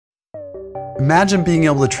Imagine being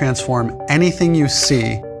able to transform anything you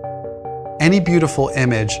see, any beautiful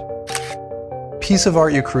image, piece of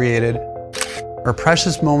art you created, or a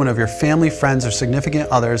precious moment of your family, friends, or significant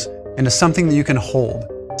others into something that you can hold,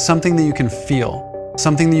 something that you can feel,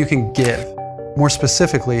 something that you can give. More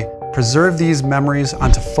specifically, preserve these memories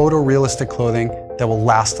onto photorealistic clothing that will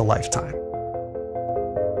last a lifetime.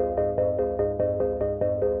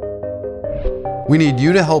 We need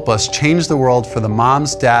you to help us change the world for the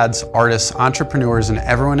moms, dads, artists, entrepreneurs, and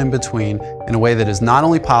everyone in between in a way that is not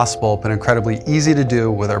only possible, but incredibly easy to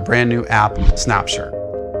do with our brand new app, SnapShirt.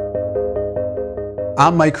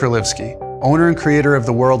 I'm Mike Krilivsky, owner and creator of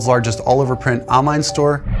the world's largest all-over print online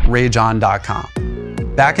store,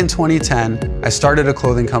 rageon.com. Back in 2010, I started a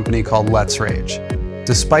clothing company called Let's Rage.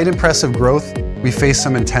 Despite impressive growth, we faced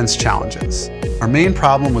some intense challenges. Our main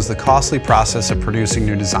problem was the costly process of producing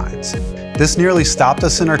new designs. This nearly stopped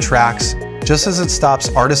us in our tracks, just as it stops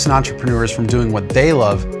artists and entrepreneurs from doing what they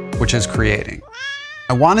love, which is creating.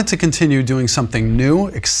 I wanted to continue doing something new,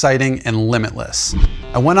 exciting, and limitless.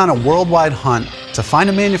 I went on a worldwide hunt to find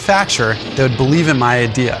a manufacturer that would believe in my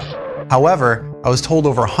idea. However, I was told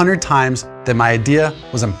over 100 times that my idea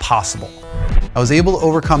was impossible. I was able to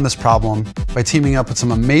overcome this problem by teaming up with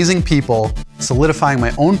some amazing people, solidifying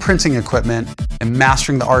my own printing equipment, and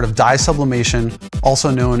mastering the art of dye sublimation, also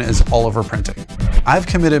known as all-over printing. I've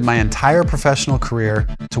committed my entire professional career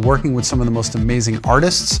to working with some of the most amazing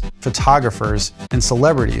artists, photographers, and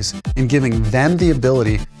celebrities and giving them the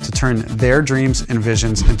ability to turn their dreams and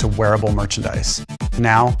visions into wearable merchandise.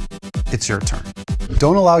 Now, it's your turn.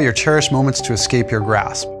 Don't allow your cherished moments to escape your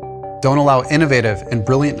grasp. Don't allow innovative and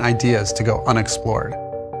brilliant ideas to go unexplored.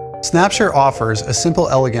 SnapShirt offers a simple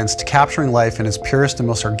elegance to capturing life in its purest and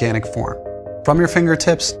most organic form. From your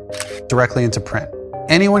fingertips, directly into print.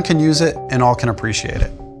 Anyone can use it and all can appreciate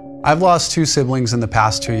it. I've lost 2 siblings in the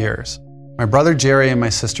past 2 years, my brother Jerry and my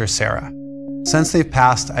sister Sarah. Since they've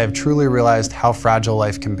passed, I have truly realized how fragile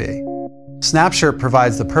life can be. SnapShirt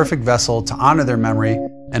provides the perfect vessel to honor their memory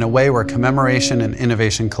in a way where commemoration and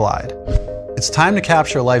innovation collide. It's time to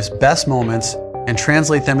capture life's best moments and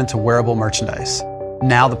translate them into wearable merchandise.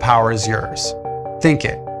 Now the power is yours. Think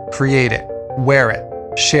it, create it, wear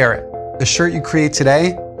it, share it. The shirt you create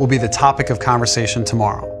today will be the topic of conversation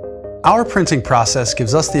tomorrow. Our printing process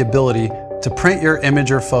gives us the ability to print your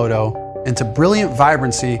image or photo into brilliant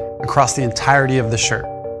vibrancy across the entirety of the shirt.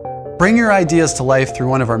 Bring your ideas to life through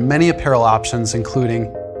one of our many apparel options,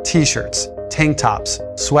 including t-shirts, tank tops,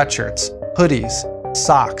 sweatshirts, hoodies,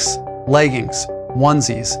 socks, leggings,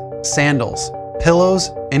 onesies, sandals, pillows,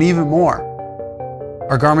 and even more.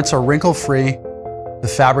 Our garments are wrinkle-free,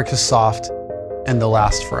 the fabric is soft, and they'll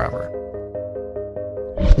last forever.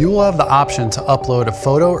 You will have the option to upload a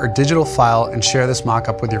photo or digital file and share this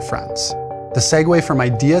mock-up with your friends. The segue from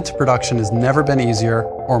idea to production has never been easier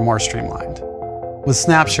or more streamlined. With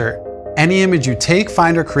SnapShirt, any image you take,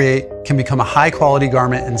 find, or create can become a high-quality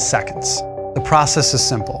garment in seconds. The process is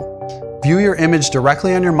simple. View your image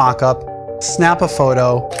directly on your mock-up, snap a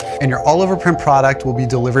photo, and your all-over print product will be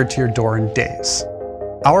delivered to your door in days.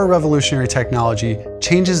 Our revolutionary technology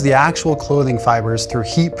changes the actual clothing fibers through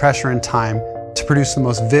heat, pressure, and time to produce the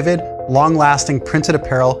most vivid, long-lasting printed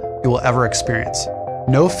apparel you will ever experience.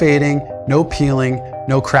 No fading, no peeling,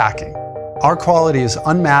 no cracking. Our quality is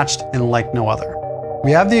unmatched and like no other.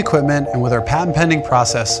 We have the equipment, and with our patent-pending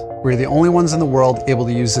process, we're the only ones in the world able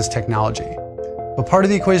to use this technology. But part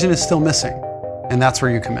of the equation is still missing, and that's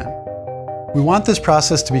where you come in. We want this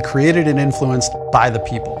process to be created and influenced by the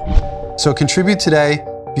people. So contribute today,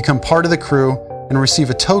 become part of the crew, and receive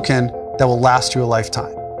a token that will last you a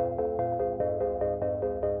lifetime.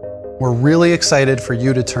 We're really excited for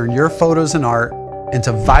you to turn your photos and art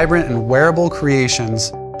into vibrant and wearable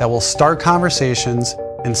creations that will start conversations,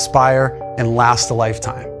 inspire, and last a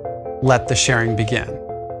lifetime. Let the sharing begin.